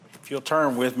If you'll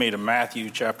turn with me to Matthew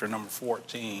chapter number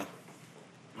 14.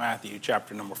 Matthew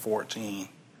chapter number 14.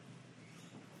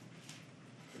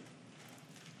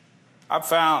 I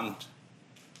found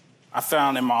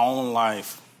in my own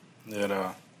life that,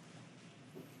 and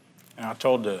I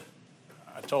told the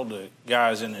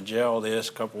guys in the jail this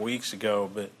a couple weeks ago,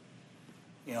 but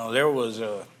there was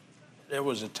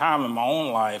a time in my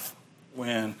own life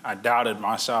when I doubted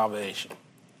my salvation.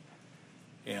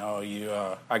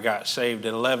 I got saved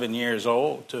at 11 years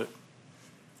old,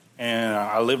 and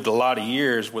I lived a lot of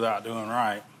years without doing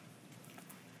right.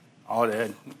 All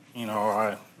that,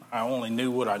 I only knew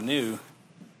what I knew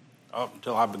up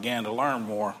until I began to learn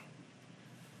more.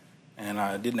 And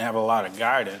I didn't have a lot of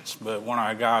guidance, but when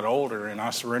I got older and I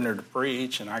surrendered to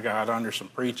preach and I got under some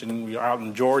preaching, out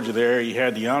in Georgia there, you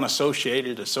had the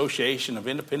Unassociated Association of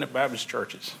Independent Baptist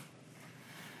Churches.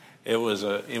 It was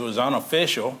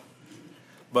unofficial,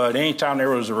 but anytime there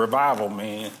was a revival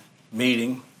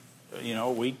meeting,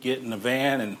 we'd get in the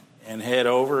van and head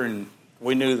over, and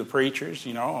we knew the preachers,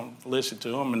 and listen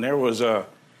to them. And there was a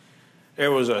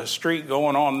streak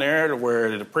going on there to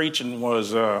where the preaching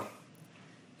was,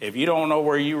 if you don't know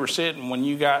where you were sitting when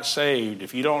you got saved,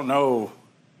 if you don't know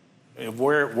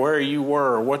where you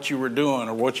were or what you were doing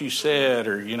or what you said,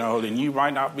 or, then you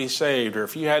might not be saved. Or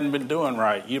if you hadn't been doing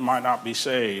right, you might not be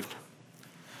saved.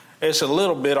 It's a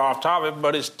little bit off topic,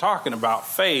 but it's talking about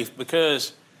faith,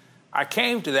 because I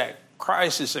came to that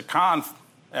crisis,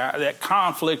 that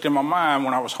conflict in my mind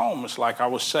when I was homeless. Like, I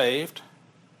was saved.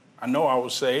 I know I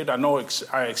was saved. I know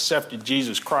I accepted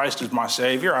Jesus Christ as my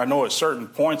Savior. I know at certain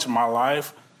points in my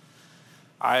life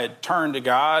I had turned to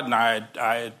God, and I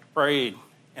had prayed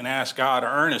and asked God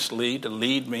earnestly to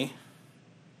lead me.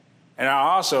 And I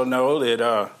also know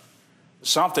that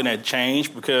something had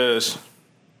changed, because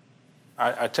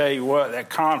I tell you what,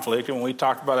 that conflict, and we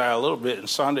talked about that a little bit in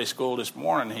Sunday school this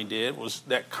morning, was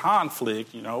that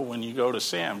conflict, when you go to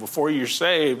sin. Before you're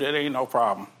saved, it ain't no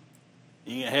problem.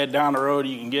 You can head down the road,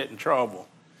 you can get in trouble.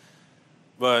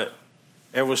 But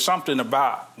there was something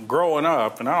about growing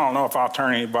up, and I don't know if I'll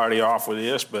turn anybody off with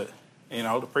this, but,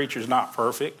 the preacher's not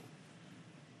perfect.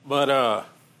 But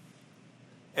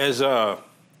as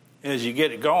you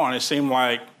get it going, it seemed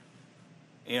like,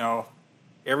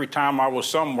 every time I was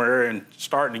somewhere and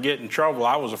starting to get in trouble,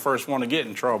 I was the first one to get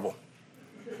in trouble.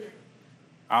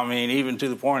 I mean, even to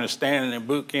the point of standing in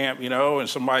boot camp, and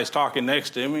somebody's talking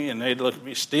next to me, and they'd look at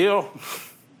me still.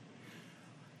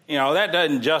 That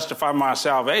doesn't justify my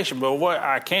salvation, but what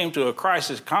I came to a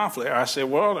crisis conflict. I said,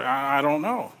 well, I don't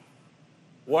know.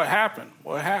 What happened?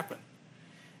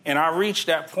 And I reached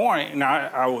that point, and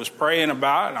I was praying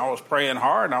about it, and I was praying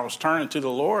hard, and I was turning to the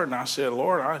Lord, and I said,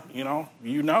 Lord,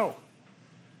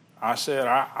 I said,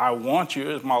 I want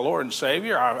you as my Lord and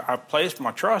Savior. I placed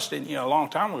my trust in you a long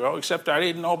time ago, except I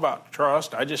didn't know about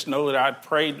trust. I just know that I'd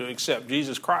prayed to accept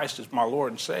Jesus Christ as my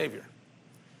Lord and Savior.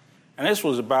 And this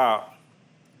was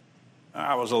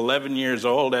I was 11 years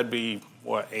old. That'd be,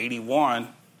 81.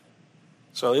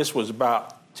 So this was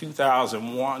about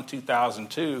 2001,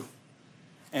 2002.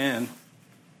 And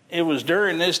it was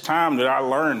during this time that I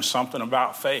learned something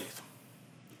about faith.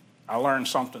 I learned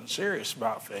something serious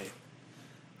about faith.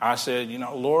 I said,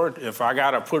 Lord, if I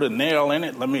got to put a nail in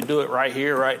it, let me do it right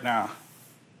here, right now.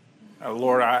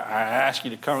 Lord, I ask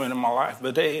you to come into my life.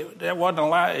 But that wasn't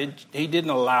allowed. He didn't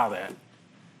allow that.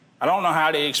 I don't know how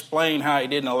to explain how he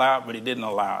didn't allow it, but he didn't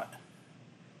allow it.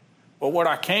 But what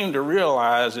I came to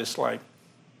realize is like,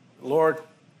 Lord,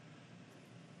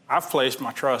 I've placed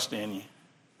my trust in you.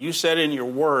 You said in your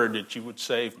word that you would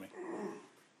save me.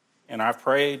 And I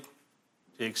prayed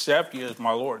to accept you as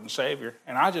my Lord and Savior,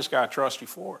 and I just got to trust you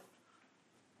for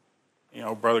it.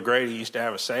 Brother Grady used to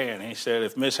have a saying. He said,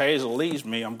 if Miss Hazel leaves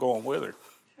me, I'm going with her.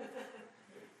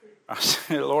 I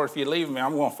said, Lord, if you leave me,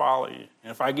 I'm going to follow you.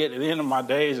 And if I get to the end of my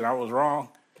days and I was wrong,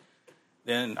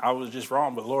 then I was just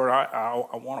wrong. But, Lord, I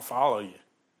want to follow you.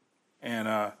 And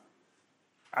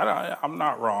I'm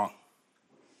not wrong.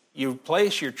 You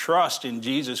place your trust in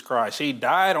Jesus Christ. He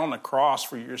died on the cross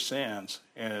for your sins,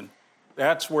 and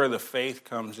that's where the faith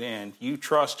comes in. You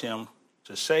trust him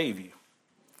to save you.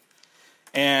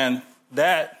 And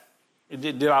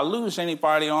did I lose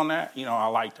anybody on that? I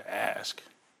like to ask,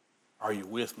 are you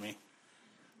with me?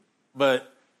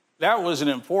 But that was an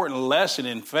important lesson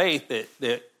in faith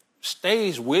that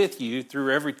stays with you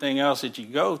through everything else that you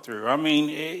go through. I mean,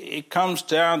 it comes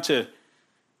down to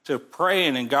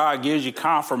praying, and God gives you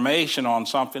confirmation on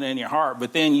something in your heart.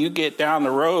 But then you get down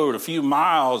the road a few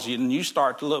miles and you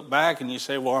start to look back and you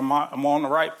say, well, I'm on the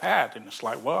right path. And it's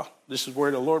like, well, this is where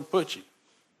the Lord put you.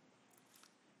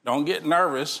 Don't get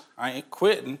nervous. I ain't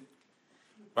quitting.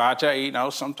 But I tell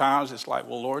you, sometimes it's like,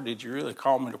 well, Lord, did you really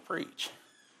call me to preach?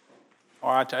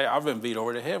 Well, I tell you, I've been beat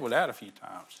over the head with that a few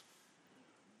times.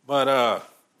 But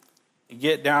you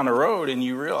get down the road and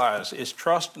you realize it's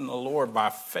trusting the Lord by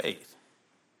faith.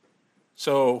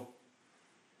 So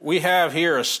we have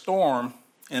here a storm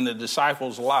in the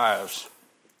disciples' lives.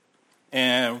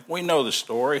 And we know the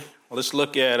story. Let's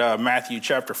look at Matthew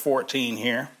chapter 14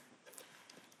 here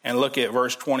and look at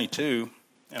verse 22.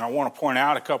 And I want to point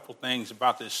out a couple things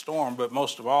about this storm, but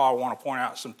most of all, I want to point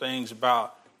out some things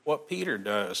about what Peter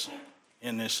does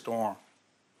in this storm.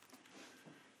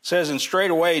 It says, and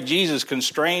straightway Jesus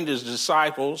constrained his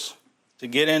disciples to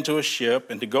get into a ship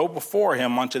and to go before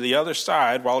him unto the other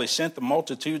side while he sent the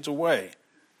multitudes away.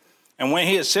 And when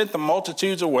he had sent the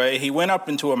multitudes away, he went up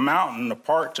into a mountain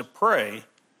apart to pray.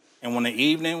 And when the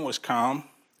evening was come,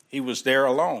 he was there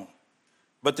alone.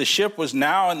 But the ship was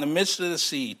now in the midst of the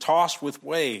sea, tossed with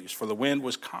waves, for the wind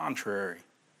was contrary.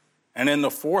 And in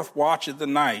the fourth watch of the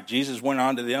night, Jesus went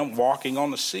unto them walking on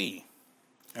the sea.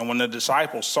 And when the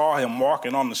disciples saw him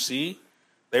walking on the sea,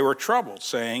 they were troubled,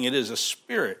 saying, It is a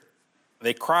spirit.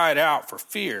 They cried out for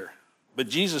fear. But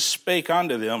Jesus spake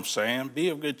unto them, saying, Be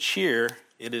of good cheer,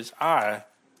 it is I,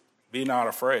 be not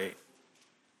afraid.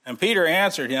 And Peter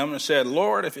answered him and said,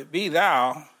 Lord, if it be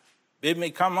thou, bid me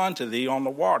come unto thee on the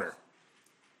water.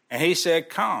 And he said,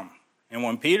 Come. And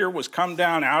when Peter was come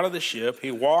down out of the ship,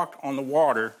 he walked on the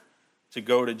water to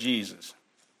go to Jesus.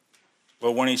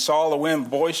 But when he saw the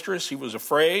wind boisterous, he was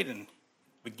afraid, and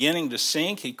beginning to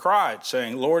sink, he cried,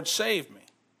 saying, Lord, save me.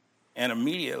 And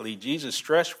immediately Jesus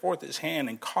stretched forth his hand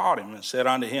and caught him and said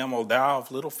unto him, O thou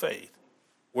of little faith,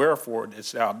 wherefore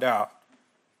didst thou doubt?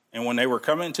 And when they were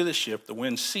come into the ship, the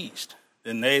wind ceased.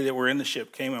 Then they that were in the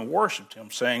ship came and worshipped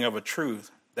him, saying, Of a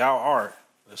truth, thou art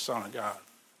the Son of God.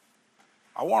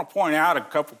 I want to point out a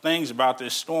couple things about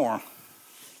this storm.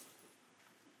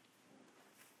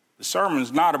 The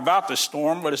sermon's not about the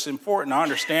storm, but it's important to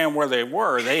understand where they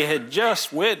were. They had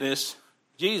just witnessed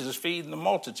Jesus feeding the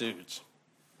multitudes.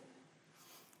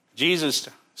 Jesus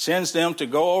sends them to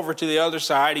go over to the other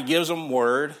side. He gives them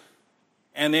word.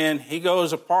 And then he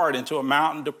goes apart into a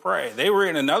mountain to pray. They were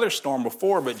in another storm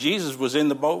before, but Jesus was in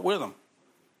the boat with them.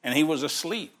 And he was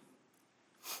asleep.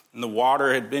 And the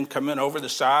water had been coming over the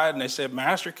side. And they said,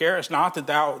 Master, carest not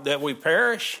that we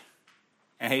perish?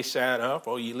 And he sat up,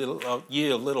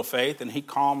 ye of little faith. And he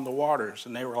calmed the waters.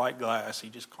 And they were like glass. He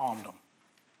just calmed them.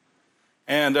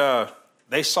 And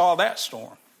they saw that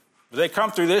storm. But they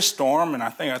come through this storm, and I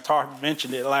think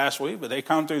mentioned it last week, but they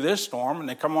come through this storm, and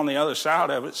they come on the other side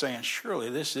of it saying, surely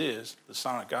this is the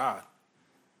Son of God.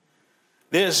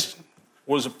 This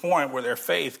was a point where their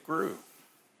faith grew.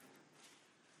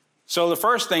 So the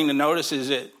first thing to notice is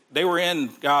that they were in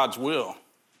God's will.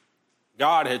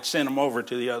 God had sent them over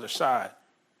to the other side.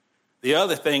 The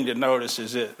other thing to notice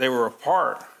is that they were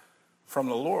apart from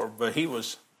the Lord, but he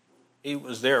was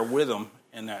there with them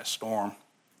in that storm.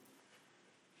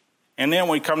 And then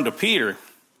we come to Peter,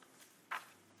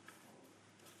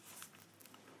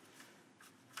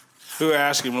 who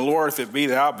asked him, Lord, if it be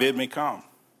thou, bid me come.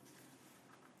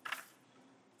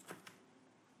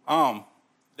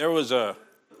 There was a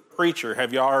preacher.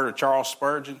 Have y'all heard of Charles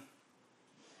Spurgeon?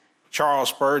 Charles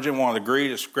Spurgeon, one of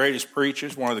the greatest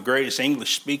preachers, one of the greatest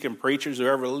English-speaking preachers who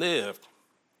ever lived.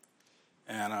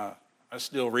 And I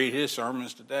still read his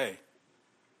sermons today.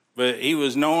 But he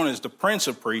was known as the Prince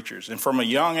of Preachers, and from a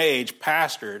young age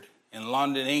pastored in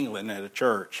London, England at a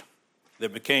church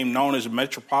that became known as the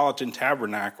Metropolitan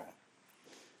Tabernacle.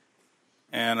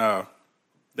 And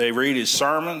they read his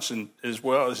sermons and as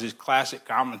well as his classic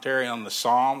commentary on the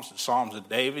Psalms of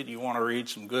David. You want to read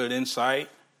some good insight?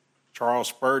 Charles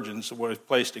Spurgeon's the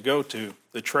place to go to,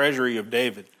 the Treasury of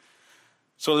David.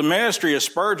 So the ministry of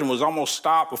Spurgeon was almost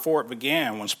stopped before it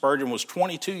began when Spurgeon was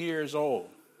 22 years old.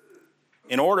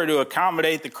 In order to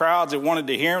accommodate the crowds that wanted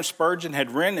to hear him, Spurgeon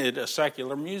had rented a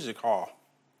secular music hall.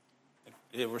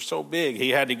 It was so big,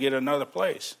 he had to get another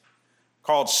place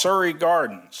called Surrey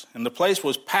Gardens. And the place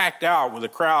was packed out with a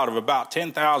crowd of about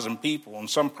 10,000 people. And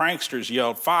some pranksters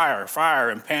yelled, fire, fire,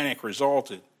 and panic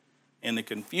resulted. In the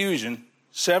confusion,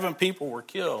 7 people were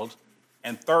killed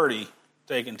and 30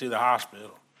 taken to the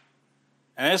hospital.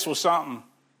 And this was something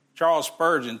Charles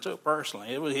Spurgeon took personally.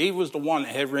 He was the one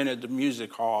that had rented the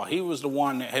music hall. He was the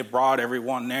one that had brought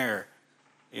everyone there.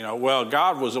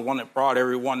 God was the one that brought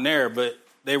everyone there, but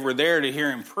they were there to hear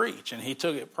him preach, and he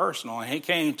took it personal, and he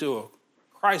came to a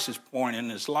crisis point in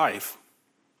his life.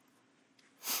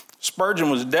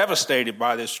 Spurgeon was devastated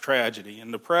by this tragedy,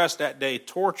 and the press that day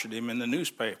tortured him in the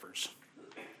newspapers.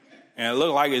 And it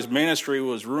looked like his ministry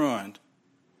was ruined,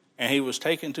 and he was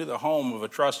taken to the home of a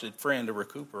trusted friend to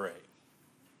recuperate.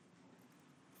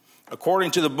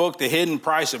 According to the book, The Hidden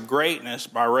Price of Greatness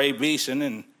by Ray Beeson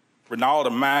and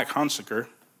Ronaldo Mack Hunsaker,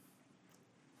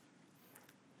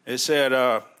 it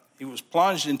said, he was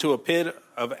plunged into a pit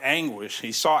of anguish.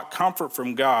 He sought comfort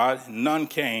from God, and none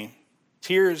came.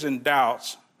 Tears and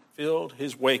doubts filled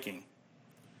his waking.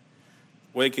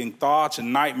 Waking thoughts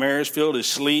and nightmares filled his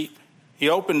sleep. He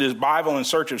opened his Bible in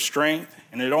search of strength,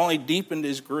 and it only deepened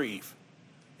his grief.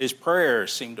 His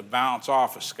prayers seemed to bounce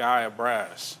off a sky of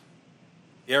brass.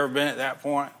 You ever been at that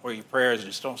point where your prayers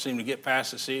just don't seem to get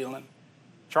past the ceiling?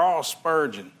 Charles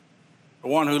Spurgeon, the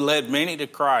one who led many to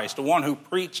Christ, the one who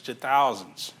preached to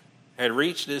thousands, had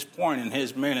reached this point in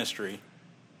his ministry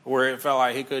where it felt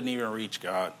like he couldn't even reach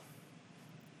God.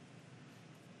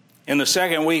 In the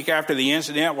second week after the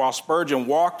incident, while Spurgeon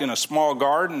walked in a small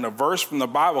garden, a verse from the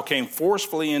Bible came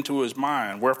forcefully into his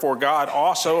mind. Wherefore God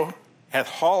also hath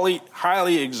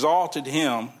highly exalted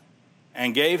him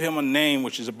and gave him a name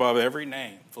which is above every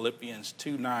name. Philippians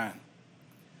 2:9.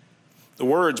 The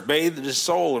words bathed his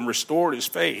soul and restored his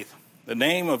faith. The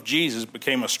name of Jesus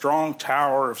became a strong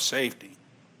tower of safety.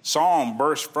 Psalm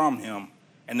burst from him,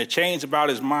 and the chains about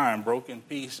his mind broke in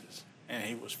pieces, and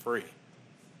he was free.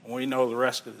 And we know the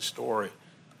rest of the story.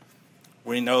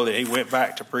 We know that he went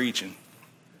back to preaching.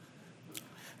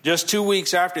 Just 2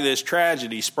 weeks after this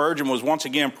tragedy, Spurgeon was once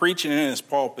again preaching in his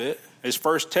pulpit. His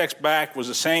first text back was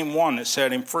the same one that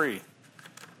set him free.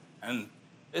 And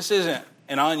this isn't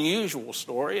an unusual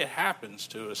story. It happens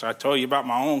to us. I told you about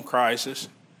my own crisis.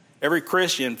 Every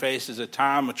Christian faces a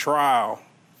time of trial.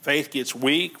 Faith gets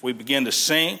weak, we begin to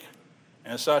sink,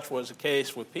 and such was the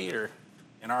case with Peter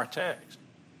in our text.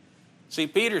 See,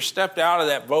 Peter stepped out of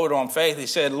that boat on faith. He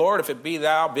said, Lord, if it be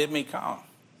thou, bid me come.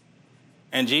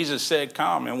 And Jesus said,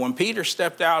 come. And when Peter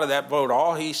stepped out of that boat,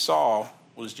 all he saw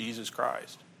was Jesus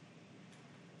Christ.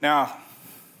 Now,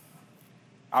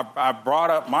 I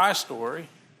brought up my story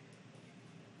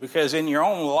because in your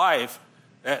own life,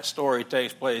 that story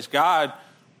takes place. God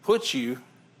puts you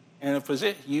in a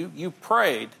position, you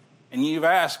prayed and you've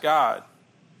asked God,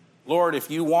 Lord, if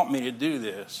you want me to do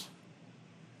this,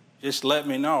 just let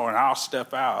me know and I'll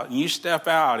step out. And you step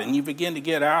out and you begin to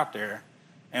get out there.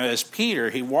 And as Peter,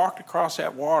 he walked across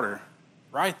that water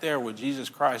right there with Jesus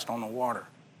Christ on the water.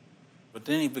 But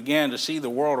then he began to see the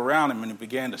world around him and he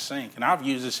began to sink. And I've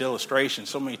used this illustration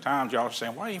so many times, y'all are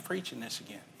saying, why are you preaching this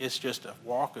again? It's just a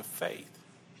walk of faith.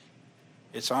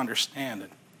 It's understanding.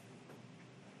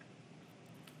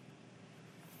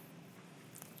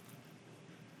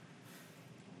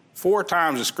 Four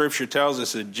times the scripture tells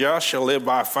us that just shall live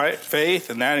by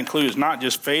faith, and that includes not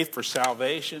just faith for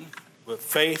salvation, but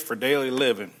faith for daily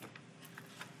living.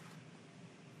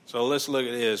 So let's look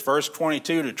at this. Verse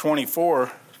 22 to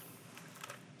 24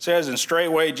 says, and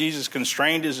straightway Jesus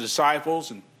constrained his disciples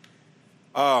and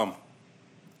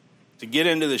to get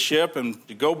into the ship and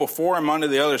to go before him unto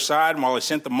the other side while he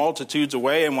sent the multitudes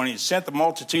away. And when he sent the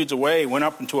multitudes away, he went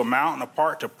up into a mountain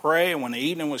apart to pray. And when the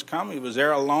evening was come, he was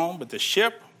there alone, but the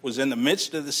ship was in the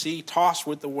midst of the sea, tossed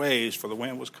with the waves, for the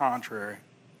wind was contrary.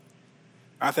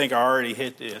 I think I already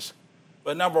hit this.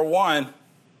 But number one,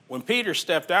 when Peter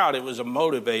stepped out, it was a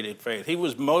motivated faith. He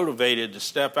was motivated to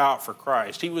step out for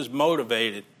Christ. He was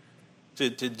motivated to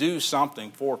do something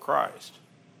for Christ.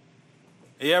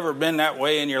 Have you ever been that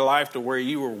way in your life to where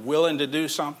you were willing to do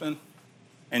something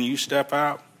and you step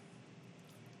out?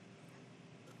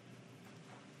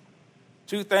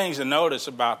 Two things to notice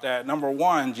about that. Number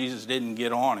one, Jesus didn't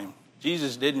get on him.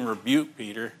 Jesus didn't rebuke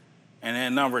Peter. And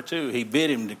then number two, he bid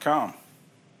him to come.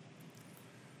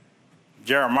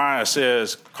 Jeremiah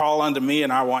says, call unto me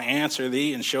and I will answer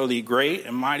thee and show thee great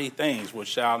and mighty things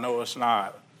which thou knowest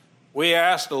not. We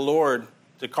ask the Lord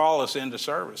to call us into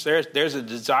service. There's a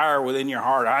desire within your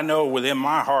heart. I know within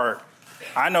my heart,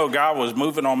 I know God was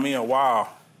moving on me a while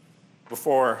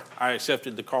before I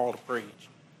accepted the call to preach.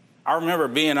 I remember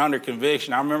being under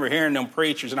conviction. I remember hearing them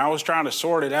preachers, and I was trying to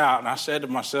sort it out. And I said to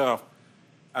myself,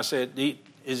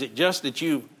 is it just that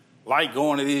you like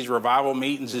going to these revival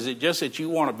meetings? Is it just that you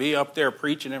want to be up there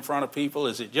preaching in front of people?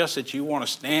 Is it just that you want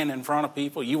to stand in front of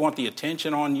people? You want the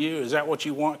attention on you? Is that what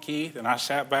you want, Keith? And I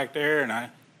sat back there, and I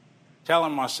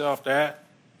telling myself that.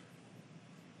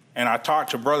 And I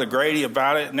talked to Brother Grady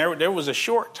about it. And there was a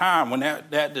short time when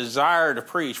that desire to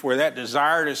preach, where that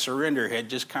desire to surrender had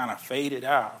just kind of faded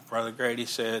out. Brother Grady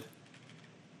said,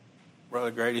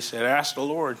 ask the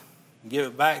Lord and give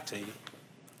it back to you.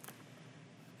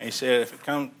 And he said, if it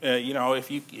comes,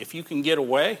 if you can get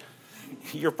away,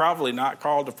 you're probably not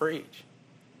called to preach.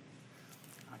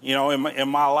 You know, in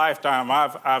my lifetime,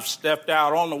 I've stepped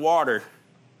out on the water,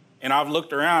 and I've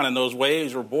looked around, and those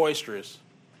waves were boisterous.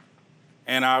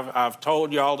 And I've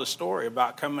told y'all the story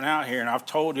about coming out here, and I've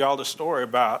told y'all the story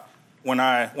about when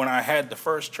I had the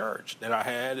first church that I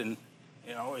had, and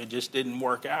it just didn't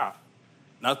work out.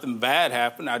 Nothing bad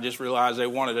happened. I just realized they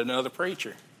wanted another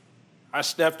preacher. I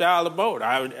stepped out of the boat.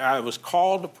 I was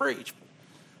called to preach.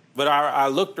 But I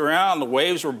looked around. The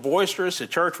waves were boisterous. The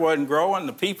church wasn't growing.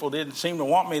 The people didn't seem to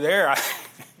want me there.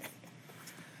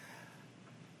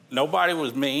 Nobody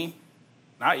was mean.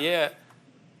 Not yet.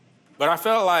 But I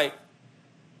felt like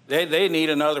they need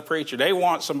another preacher. They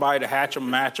want somebody to hatch them,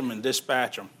 match them, and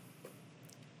dispatch them.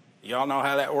 Y'all know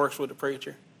how that works with the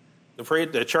preacher?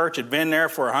 The church had been there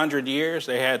for 100 years.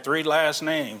 They had 3 last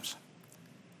names.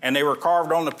 And they were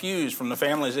carved on the pews from the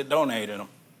families that donated them.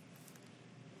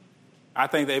 I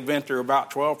think they've been through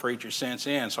about 12 preachers since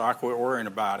then, so I quit worrying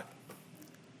about it.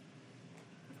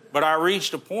 But I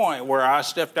reached a point where I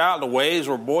stepped out, the waves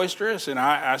were boisterous, and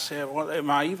I said, well, am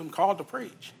I even called to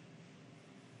preach?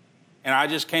 And I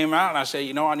just came out and I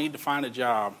said, I need to find a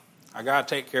job. I got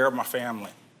to take care of my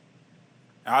family.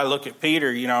 And I look at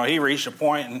Peter, he reached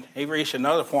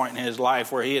another point in his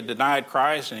life where he had denied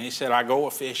Christ, and he said, I go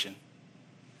a-fishing.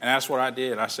 And that's what I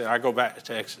did. I said, I go back to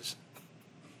Texas.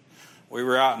 We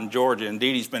were out in Georgia, and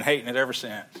Dee Dee's been hating it ever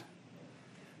since.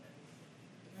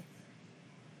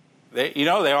 They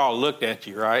all looked at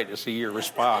you, right, to see your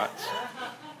response.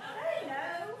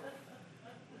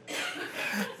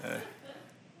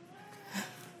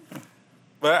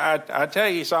 But I tell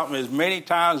you something, as many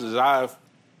times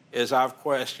as I've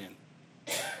questioned,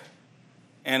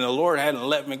 and the Lord hadn't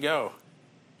let me go.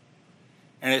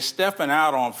 And it's stepping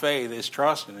out on faith, it's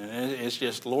trusting, and it's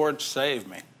just, Lord, save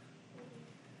me.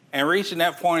 And reaching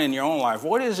that point in your own life,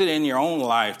 what is it in your own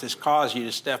life that's caused you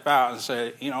to step out and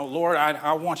say, Lord,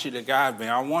 I want you to guide me.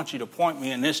 I want you to point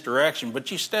me in this direction.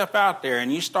 But you step out there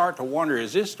and you start to wonder,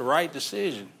 is this the right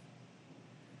decision?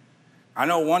 I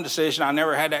know one decision I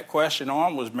never had that question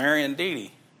on was marrying Dee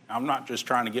Dee. I'm not just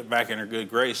trying to get back in her good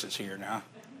graces here now.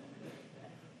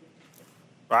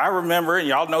 But I remember, and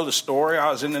y'all know the story,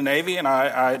 I was in the Navy and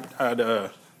I'd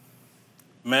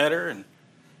met her, and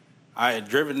I had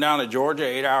driven down to Georgia,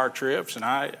 8-hour trips, and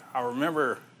I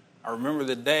remember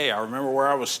the day. I remember where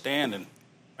I was standing.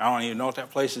 I don't even know if that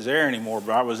place is there anymore,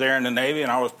 but I was there in the Navy, and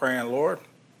I was praying, Lord.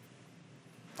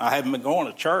 I hadn't been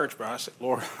going to church, but I said,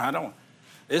 Lord,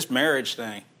 this marriage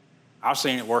thing, I've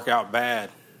seen it work out bad.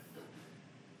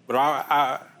 But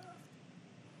I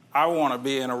want to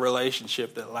be in a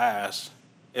relationship that lasts.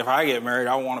 If I get married,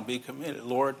 I want to be committed.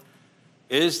 Lord,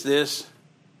 is this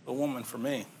the woman for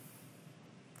me?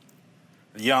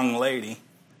 A young lady.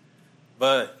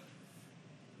 But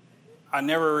I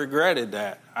never regretted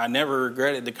that. I never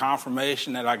regretted the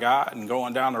confirmation that I got and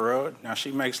going down the road. Now,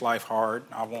 she makes life hard.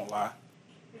 I won't lie.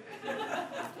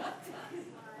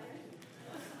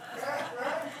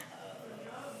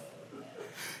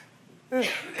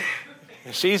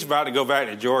 If she's about to go back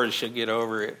to Georgia, she'll get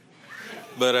over it.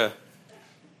 But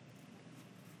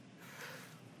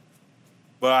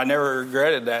I never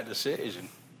regretted that decision.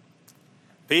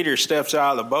 Peter steps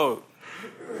out of the boat,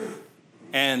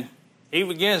 and he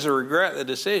begins to regret the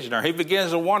decision, or he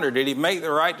begins to wonder, did he make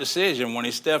the right decision when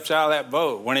he steps out of that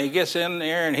boat? When he gets in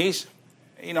there and he's,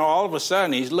 all of a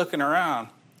sudden he's looking around.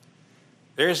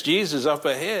 There's Jesus up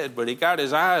ahead, but he got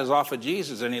his eyes off of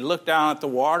Jesus, and he looked down at the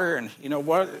water, and you know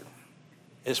what?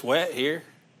 It's wet here.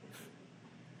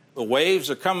 The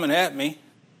waves are coming at me.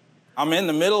 I'm in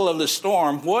the middle of the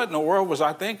storm. What in the world was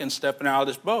I thinking stepping out of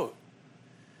this boat?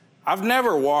 I've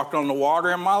never walked on the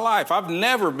water in my life. I've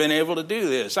never been able to do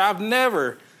this. I've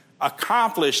never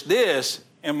accomplished this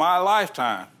in my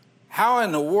lifetime. How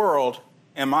in the world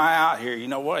am I out here? You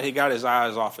know what? He got his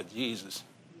eyes off of Jesus.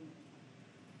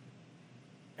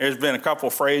 There's been a couple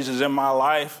phrases in my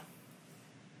life.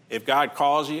 If God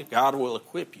calls you, God will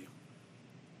equip you.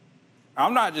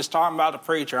 I'm not just talking about the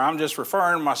preacher. I'm just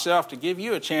referring to myself to give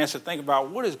you a chance to think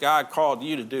about, what has God called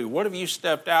you to do? What have you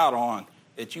stepped out on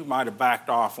that you might have backed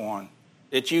off on,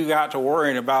 that you got to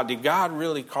worrying about? Did God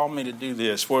really call me to do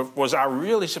this? Was I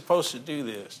really supposed to do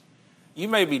this? You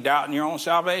may be doubting your own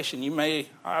salvation.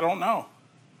 I don't know.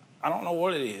 I don't know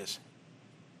what it is.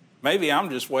 Maybe I'm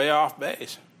just way off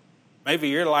base. Maybe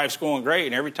your life's going great,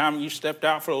 and every time you stepped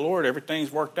out for the Lord,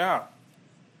 everything's worked out.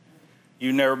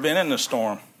 You've never been in the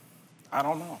storm. I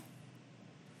don't know.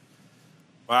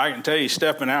 Well, I can tell you,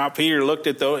 stepping out, Peter looked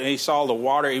at and he saw the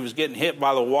water. He was getting hit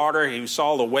by the water. He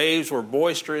saw the waves were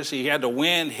boisterous. He had the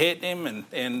wind hitting him.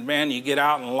 And man, you get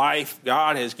out in life,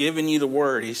 God has given you the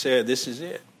word. He said, this is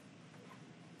it.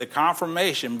 The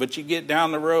confirmation, but you get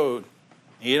down the road.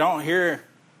 You don't hear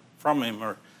from him,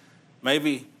 or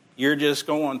maybe you're just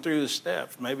going through the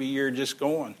steps. Maybe you're just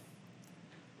going.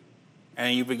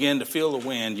 and you begin to feel the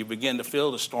wind, you begin to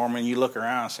feel the storm, and you look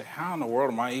around and say, how in the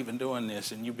world am I even doing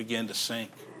this? And you begin to sink.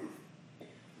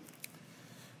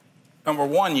 Number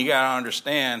one, you got to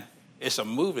understand it's a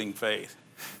moving faith.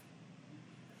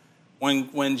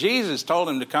 When Jesus told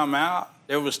him to come out,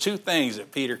 there was two things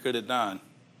that Peter could have done.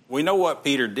 We know what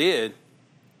Peter did,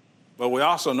 but we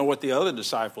also know what the other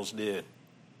disciples did.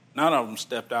 None of them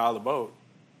stepped out of the boat.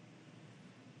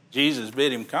 Jesus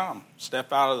bid him come,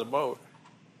 step out of the boat.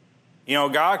 You know,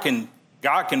 God can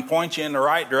point you in the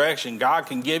right direction. God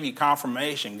can give you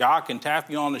confirmation. God can tap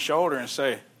you on the shoulder and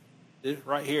say,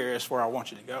 right here is where I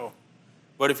want you to go.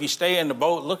 But if you stay in the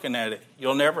boat looking at it,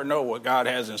 you'll never know what God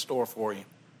has in store for you.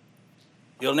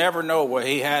 You'll never know what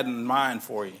he had in mind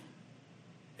for you.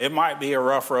 It might be a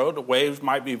rough road. The waves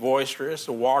might be boisterous.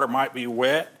 The water might be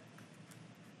wet.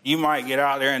 You might get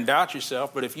out there and doubt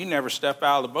yourself, but if you never step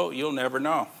out of the boat, you'll never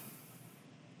know.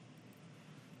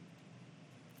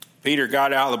 Peter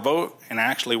got out of the boat and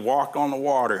actually walked on the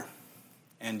water,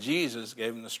 and Jesus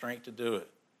gave him the strength to do it.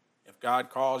 If God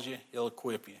calls you, he'll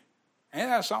equip you. Ain't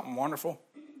that something wonderful?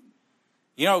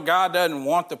 You know, God doesn't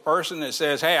want the person that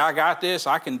says, hey, I got this,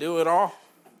 I can do it all.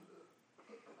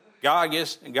 God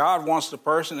wants the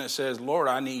person that says, Lord,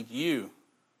 I need you.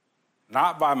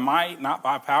 Not by might, not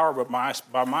by power, but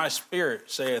by my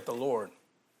spirit, saith the Lord.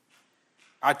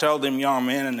 I told them young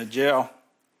men in the jail,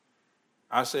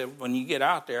 I said, when you get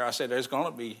out there, I said, there's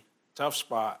going to be tough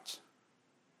spots.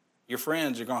 Your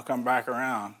friends are going to come back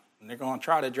around, and they're going to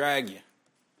try to drag you.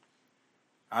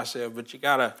 I said, but you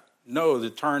got to know to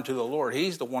turn to the Lord.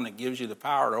 He's the one that gives you the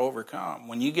power to overcome.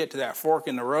 When you get to that fork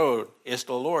in the road, it's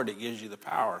the Lord that gives you the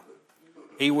power.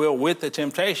 He will, with the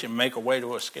temptation, make a way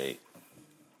to escape.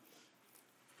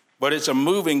 But it's a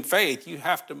moving faith. You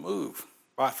have to move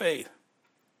by faith.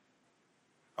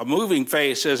 A moving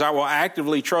faith says, I will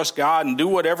actively trust God and do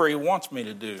whatever he wants me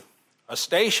to do. A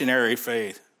stationary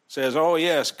faith says, oh,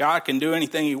 yes, God can do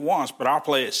anything he wants, but I'll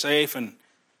play it safe and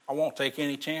I won't take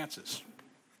any chances.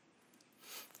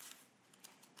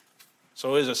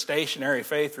 So is a stationary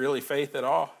faith really faith at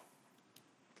all?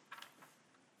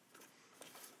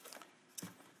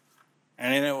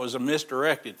 And then it was a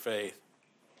misdirected faith.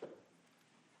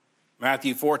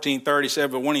 Matthew 14:30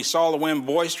 said, but when he saw the wind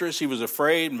boisterous, he was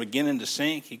afraid and beginning to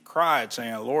sink. He cried,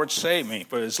 saying, Lord, save me.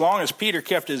 But as long as Peter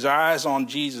kept his eyes on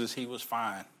Jesus, he was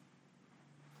fine.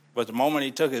 But the moment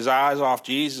he took his eyes off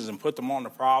Jesus and put them on the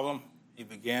problem, he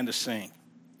began to sink.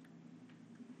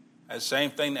 That's the same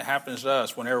thing that happens to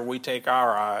us whenever we take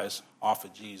our eyes off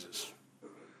of Jesus.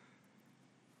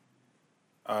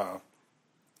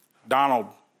 Donald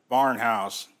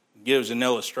Barnhouse gives an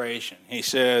illustration. He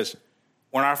says,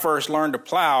 when I first learned to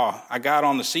plow, I got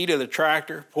on the seat of the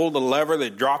tractor, pulled the lever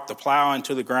that dropped the plow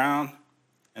into the ground,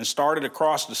 and started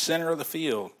across the center of the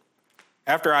field.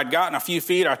 After I'd gotten a few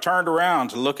feet, I turned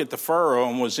around to look at the furrow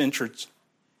and was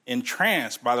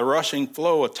entranced by the rushing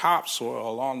flow of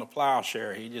topsoil along the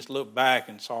plowshare. He just looked back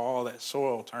and saw all that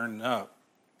soil turning up.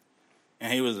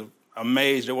 And he was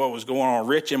amazed at what was going on.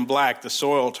 Rich and black, the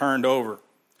soil turned over.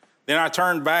 Then I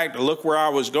turned back to look where I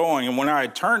was going, and when I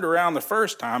had turned around the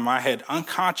first time, I had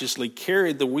unconsciously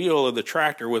carried the wheel of the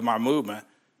tractor with my movement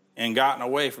and gotten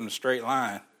away from the straight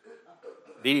line.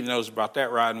 Dee Dee knows about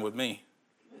that riding with me.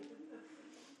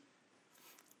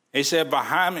 He said,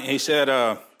 behind me,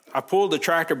 I pulled the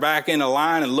tractor back into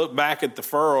line and looked back at the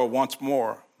furrow once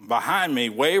more. Behind me,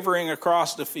 wavering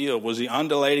across the field, was the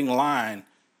undulating line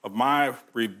of my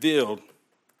revealed,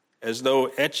 as though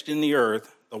etched in the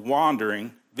earth, the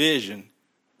wandering vision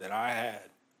that I had.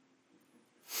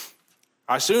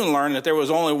 I soon learned that there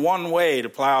was only one way to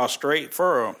plow a straight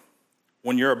furrow.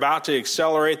 When you're about to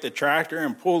accelerate the tractor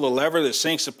and pull the lever that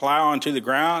sinks the plow into the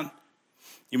ground,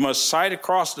 you must sight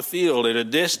across the field at a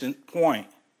distant point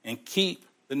and keep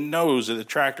the nose of the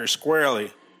tractor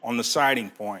squarely on the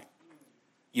sighting point.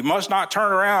 You must not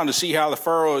turn around to see how the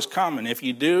furrow is coming. If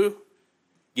you do,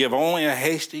 give only a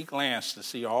hasty glance to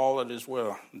see that all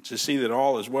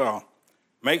is well.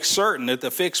 Make certain that the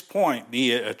fixed point,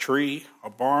 be it a tree, a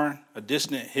barn, a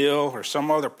distant hill, or some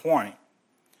other point.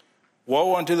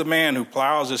 Woe unto the man who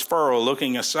plows his furrow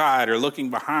looking aside or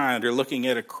looking behind or looking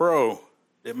at a crow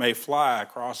that may fly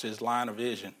across his line of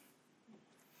vision.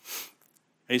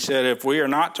 He said, if we are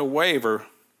not to waver,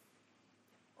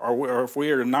 or if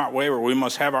we are to not waver, we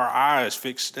must have our eyes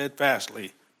fixed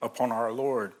steadfastly upon our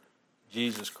Lord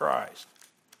Jesus Christ.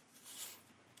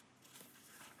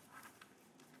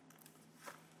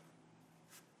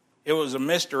 It was a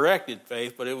misdirected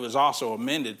faith, but it was also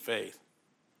amended faith.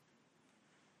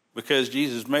 Because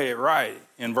Jesus made it right.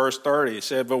 In verse 30, it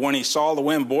said, but when he saw the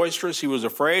wind boisterous, he was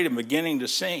afraid, and beginning to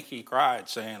sink, he cried,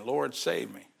 saying, Lord,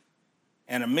 save me.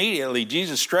 And immediately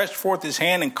Jesus stretched forth his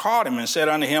hand and caught him and said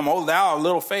unto him, O thou of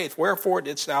little faith, wherefore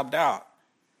didst thou doubt?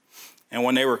 And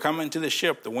when they were coming to the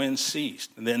ship, the wind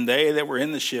ceased. And then they that were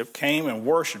in the ship came and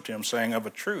worshipped him, saying, Of a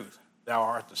truth, thou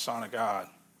art the Son of God.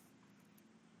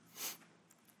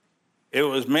 It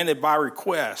was meant by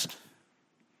request.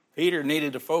 Peter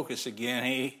needed to focus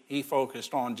again. He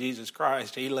focused on Jesus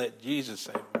Christ. He let Jesus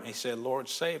save him. He said, Lord,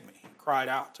 save me. He cried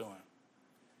out to him.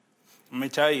 Let me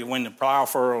tell you, when the plow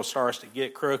furrow starts to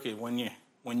get crooked, when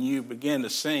you begin to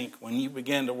sink, when you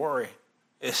begin to worry,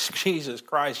 it's Jesus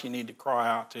Christ you need to cry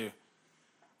out to.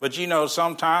 But you know,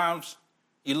 sometimes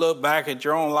you look back at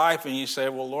your own life and you say,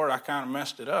 well, Lord, I kind of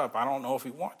messed it up. I don't know if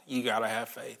you want to. You got to have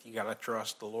faith. You got to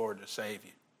trust the Lord to save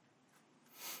you.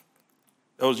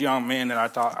 Those young men that I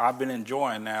taught, I've been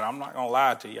enjoying that. I'm not going to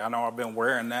lie to you. I know I've been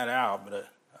wearing that out, but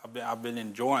I've been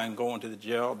enjoying going to the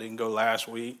jail. Didn't go last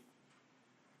week.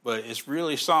 But it's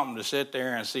really something to sit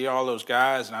there and see all those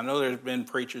guys. And I know there's been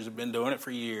preachers that have been doing it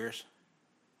for years.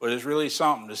 But it's really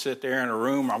something to sit there in a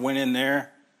room. I went in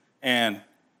there and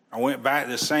I went back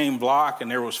to the same block,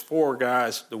 and there was 4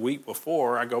 guys the week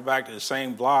before. I go back to the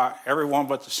same block. Everyone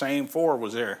but the same 4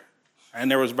 was there. And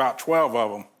there was about 12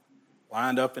 of them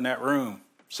lined up in that room,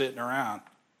 sitting around.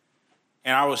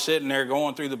 And I was sitting there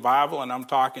going through the Bible, and I'm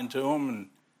talking to them, and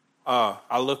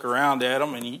I look around at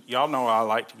them, and y'all know I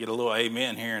like to get a little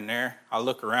amen here and there. I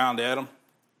look around at them,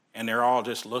 and they're all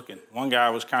just looking. One guy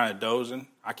was kind of dozing.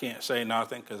 I can't say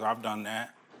nothing because I've done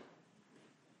that.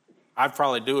 I'd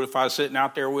probably do it if I was sitting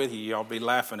out there with you. Y'all be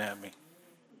laughing at me.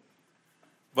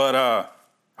 But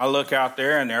I look out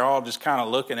there, and they're all just kind of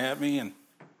looking at me, and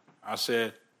I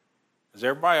said, is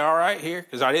everybody all right here?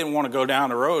 Because I didn't want to go down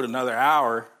the road another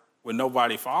hour with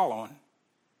nobody following.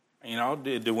 You know,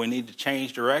 do we need to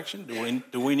change direction?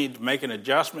 Do we need to make an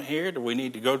adjustment here? Do we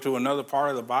need to go to another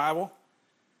part of the Bible?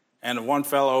 And the one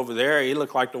fellow over there, he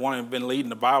looked like the one who had been leading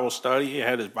the Bible study. He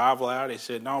had his Bible out. He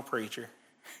said, no, preacher.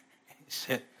 He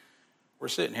said, we're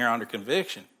sitting here under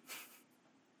conviction.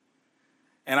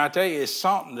 And I tell you, it's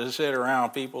something to sit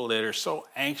around people that are so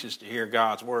anxious to hear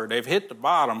God's word. They've hit the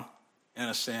bottom, in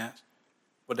a sense,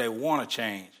 but they want to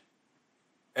change.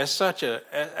 That's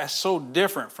so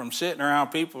different from sitting around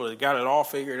people that got it all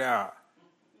figured out.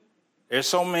 There's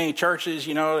so many churches,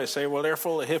 you know, they say, well, they're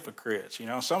full of hypocrites. You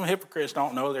know, some hypocrites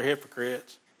don't know they're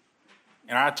hypocrites.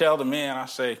 And I tell the men, I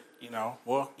say, you know,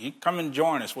 well, you come and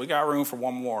join us. We got room for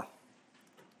one more.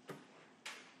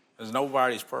 Because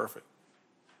nobody's perfect.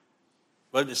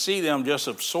 But to see them just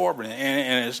absorbing it,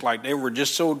 and it's like they were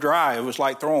just so dry. It was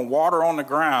like throwing water on the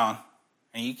ground,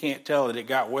 and you can't tell that it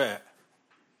got wet.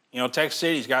 You know, Texas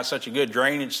City's got such a good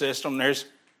drainage system. There's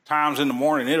times in the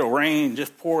morning it'll rain,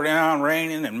 just pour down,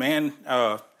 raining, and man,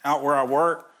 out where I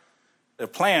work, the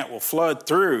plant will flood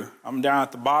through. I'm down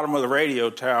at the bottom of the radio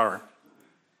tower,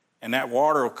 and that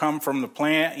water will come from the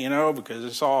plant, you know, because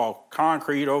it's all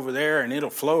concrete over there, and it'll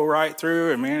flow right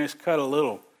through. And man, it's cut a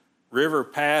little river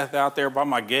path out there by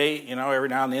my gate. You know, every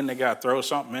now and then they got to throw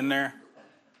something in there,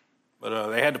 but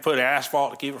they had to put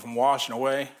asphalt to keep it from washing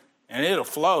away, and it'll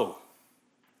flow.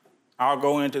 I'll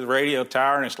go into the radio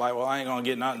tower, and it's like, well, I ain't going to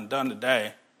get nothing done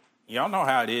today. Y'all know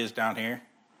how it is down here.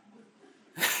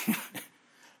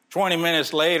 20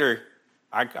 minutes later,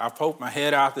 I poke my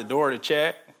head out the door to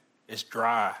check. It's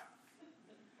dry.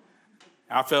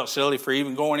 I felt silly for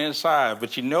even going inside,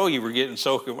 but you know you were getting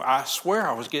soaking. I swear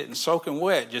I was getting soaking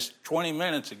wet just 20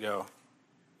 minutes ago.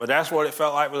 But that's what it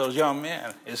felt like with those young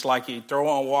men. It's like you throw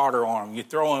on water on them. You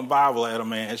throw in Bible at them,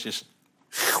 man. It's just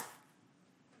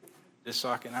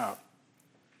sucking up.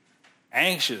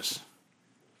 Anxious,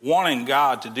 wanting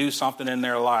God to do something in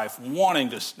their life,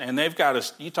 and they've got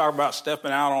to, you talk about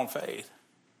stepping out on faith.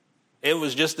 It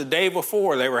was just the day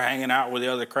before they were hanging out with the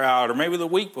other crowd, or maybe the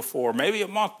week before, maybe a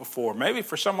month before, maybe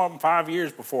for some of them 5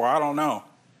 years before, I don't know.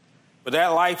 But that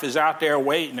life is out there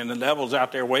waiting, and the devil's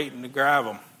out there waiting to grab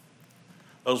them.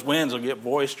 Those winds will get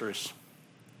boisterous.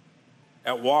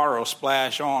 That water will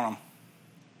splash on them.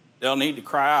 They'll need to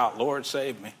cry out, Lord,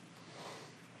 save me.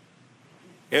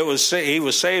 He was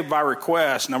saved by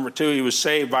request. Number 2, he was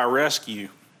saved by rescue.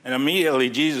 And immediately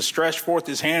Jesus stretched forth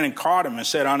his hand and caught him and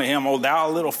said unto him, O thou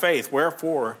of little faith,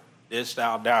 wherefore didst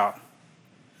thou doubt?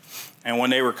 And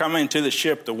when they were coming to the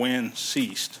ship, the wind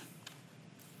ceased.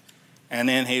 And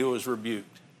then he was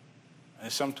rebuked. And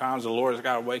sometimes the Lord has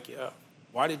got to wake you up.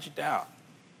 Why did you doubt?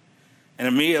 And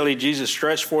immediately Jesus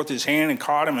stretched forth his hand and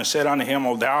caught him and said unto him,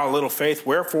 O thou of little faith,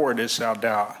 wherefore didst thou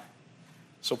doubt?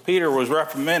 So Peter was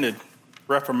reprimanded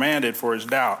for his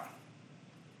doubt.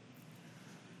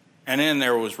 And then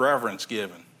there was reverence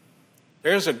given.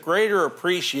 There's a greater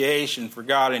appreciation for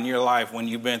God in your life when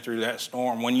you've been through that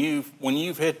storm. When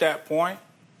you've hit that point,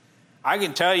 I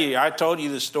can tell you, I told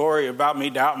you the story about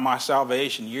me doubting my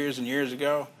salvation years and years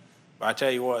ago. But I tell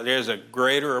you what, there's a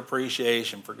greater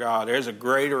appreciation for God. There's a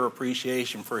greater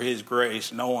appreciation for his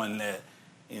grace, knowing that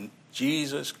in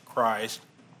Jesus Christ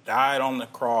died on the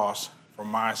cross for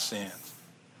my sins.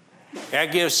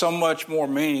 That gives so much more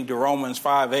meaning to Romans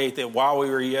 5:8, that while we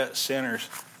were yet sinners,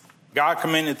 God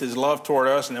commendeth his love toward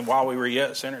us, and that while we were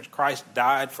yet sinners, Christ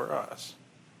died for us.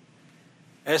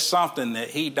 That's something that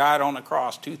he died on the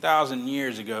cross 2,000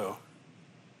 years ago.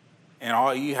 And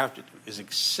all you have to do is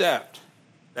accept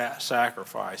that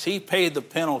sacrifice. He paid the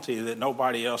penalty that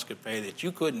nobody else could pay, that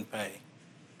you couldn't pay.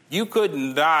 You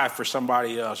couldn't die for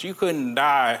somebody else. You couldn't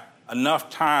die enough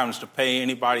times to pay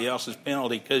anybody else's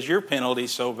penalty because your penalty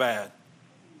is so bad.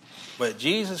 But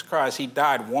Jesus Christ, he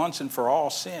died once and for all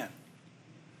sin.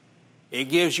 It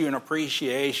gives you an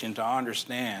appreciation to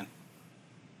understand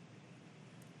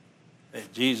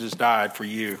that Jesus died for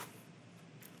you.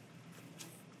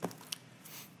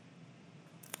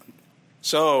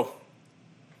 So,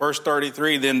 verse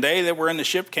 33, then they that were in the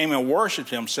ship came and worshipped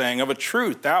him, saying, of a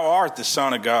truth, thou art the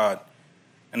Son of God.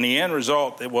 And the end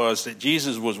result it was that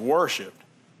Jesus was worshipped.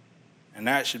 And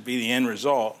that should be the end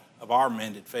result of our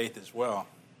mended faith as well.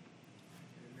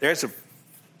 There's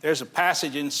a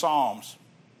passage in Psalms.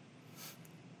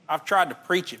 I've tried to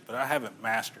preach it, but I haven't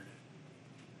mastered it.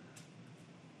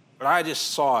 But I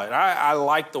just saw it. I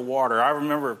like the water. I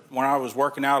remember when I was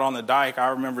working out on the dike, I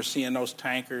remember seeing those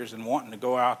tankers and wanting to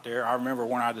go out there. I remember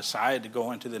when I decided to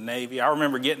go into the Navy. I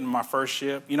remember getting my first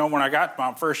ship. You know, when I got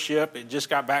my first ship, it just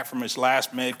got back from its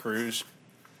last med cruise.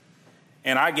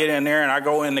 And I get in there and I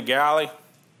go in the galley.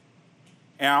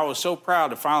 And I was so proud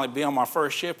to finally be on my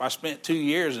first ship. I spent 2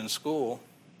 years in school.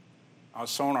 I was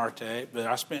sonar tech, but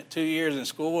I spent 2 years in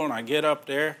school, and I get up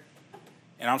there,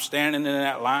 and I'm standing in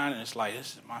that line, and it's like,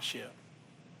 this is my ship.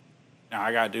 Now,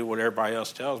 I got to do what everybody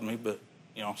else tells me, but,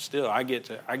 you know, still, I get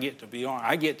to be on.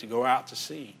 I get to go out to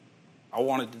sea. I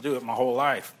wanted to do it my whole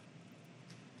life.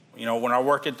 You know, when I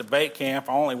worked at the bait camp,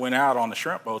 I only went out on the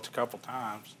shrimp boats a couple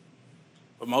times,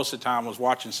 but most of the time I was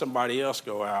watching somebody else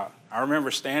go out. I remember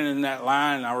standing in that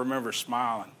line, and I remember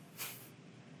smiling,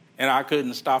 and I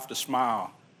couldn't stop to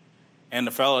smile. And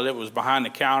the fellow that was behind the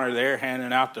counter there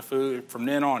handing out the food, from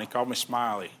then on, he called me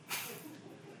Smiley.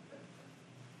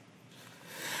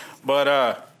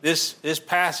 But this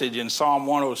passage in Psalm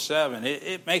 107,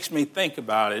 it makes me think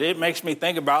about it. It makes me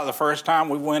think about the first time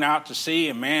we went out to sea,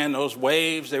 and man, those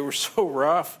waves, they were so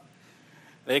rough.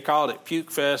 They called it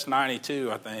Puke Fest 92,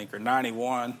 I think, or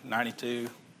 91, 92,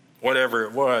 whatever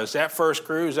it was. That first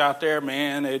cruise out there,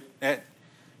 man,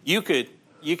 you could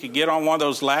get on one of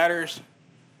those ladders.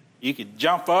 You could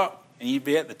jump up, and you'd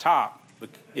be at the top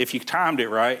if you timed it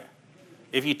right.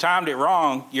 If you timed it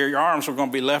wrong, your arms were going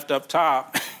to be left up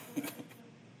top.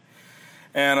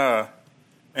 And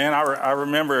I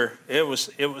remember it was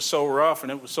so rough,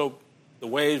 and the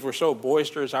waves were so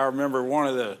boisterous. I remember one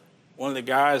of the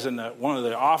guys and one of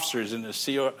the officers in the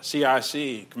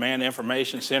CIC, Command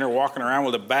Information Center, walking around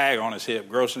with a bag on his hip,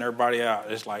 grossing everybody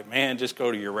out. It's like, man, just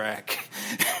go to your rack.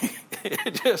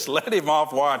 Just let him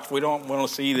off watch. We don't want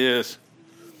to see this.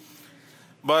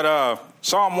 But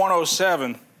Psalm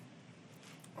 107,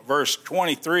 verse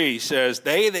 23 says,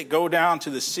 they that go down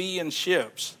to the sea in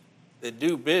ships, that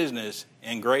do business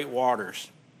in great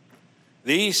waters,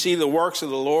 these see the works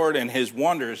of the Lord and his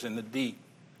wonders in the deep.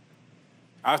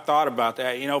 I've thought about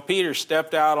that. You know, Peter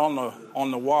stepped out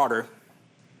on the water.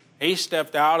 He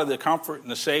stepped out of the comfort and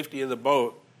the safety of the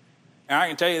boat. And I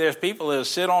can tell you there's people that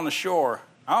sit on the shore.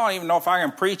 I don't even know if I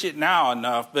can preach it now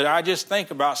enough, but I just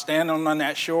think about standing on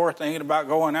that shore, thinking about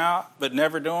going out, but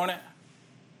never doing it,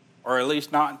 or at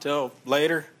least not until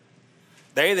later.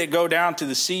 They that go down to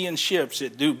the sea in ships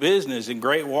that do business in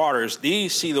great waters,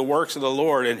 these see the works of the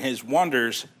Lord and his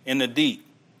wonders in the deep.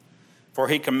 For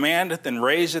he commandeth and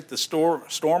raiseth the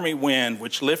stormy wind,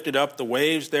 which lifted up the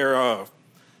waves thereof.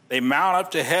 They mount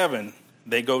up to heaven,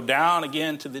 they go down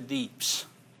again to the deeps.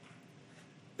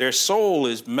 Their soul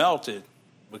is melted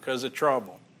because of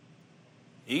trouble.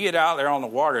 You get out there on the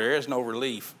water, there's no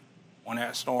relief when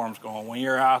that storm's going, when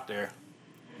you're out there.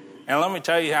 And let me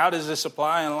tell you, how does this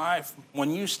apply in life?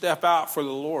 When you step out for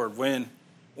the Lord, when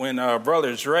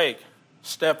Brother Drake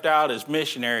stepped out as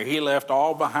missionary, he left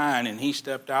all behind and he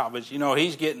stepped out. But, you know,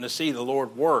 he's getting to see the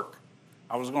Lord work.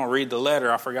 I was going to read the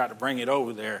letter. I forgot to bring it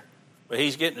over there. But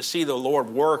he's getting to see the Lord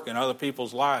work in other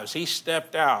people's lives. He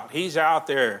stepped out. He's out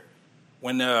there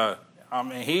when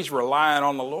he's relying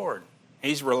on the Lord.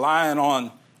 He's relying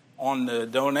on on the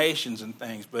donations and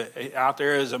things, but out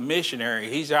there as a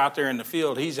missionary, he's out there in the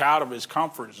field. He's out of his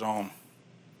comfort zone.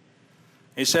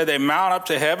 He said they mount up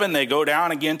to heaven, they go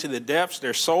down again to the depths.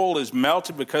 Their soul is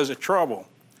melted because of trouble.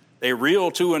 They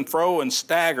reel to and fro and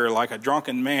stagger like a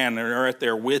drunken man and are at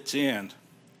their wits' end.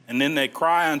 And then they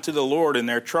cry unto the Lord in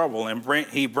their trouble, and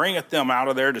he bringeth them out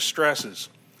of their distresses.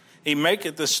 He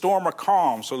maketh the storm a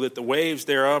calm, so that the waves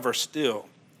thereof are still.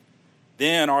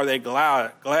 Then are they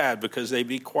glad because they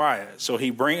be quiet. So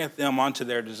he bringeth them unto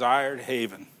their desired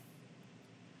haven.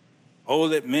 Oh,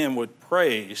 that men would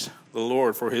praise the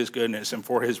Lord for his goodness and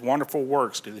for his wonderful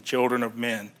works to the children of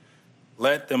men.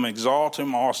 Let them exalt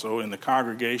him also in the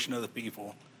congregation of the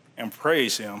people and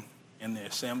praise him in the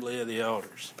assembly of the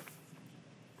elders.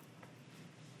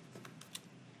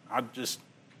 I'll just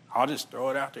throw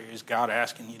it out there. Is God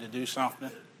asking you to do something?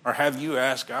 Or have you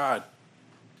asked God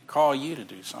to call you to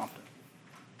do something?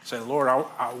 Say, Lord,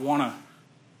 I want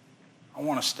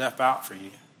to step out for you.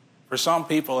 For some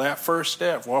people, that first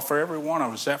step, well, for every one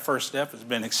of us, that first step has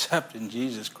been accepting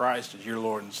Jesus Christ as your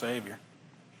Lord and Savior.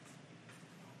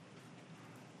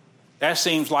 That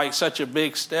seems like such a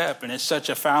big step, and it's such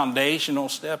a foundational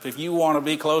step. If you want to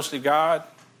be close to God,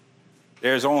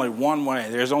 there's only one way.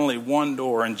 There's only one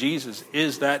door, and Jesus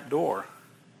is that door.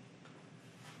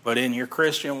 But in your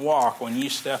Christian walk, when you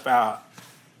step out,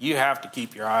 you have to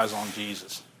keep your eyes on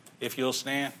Jesus. If you'll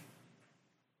stand.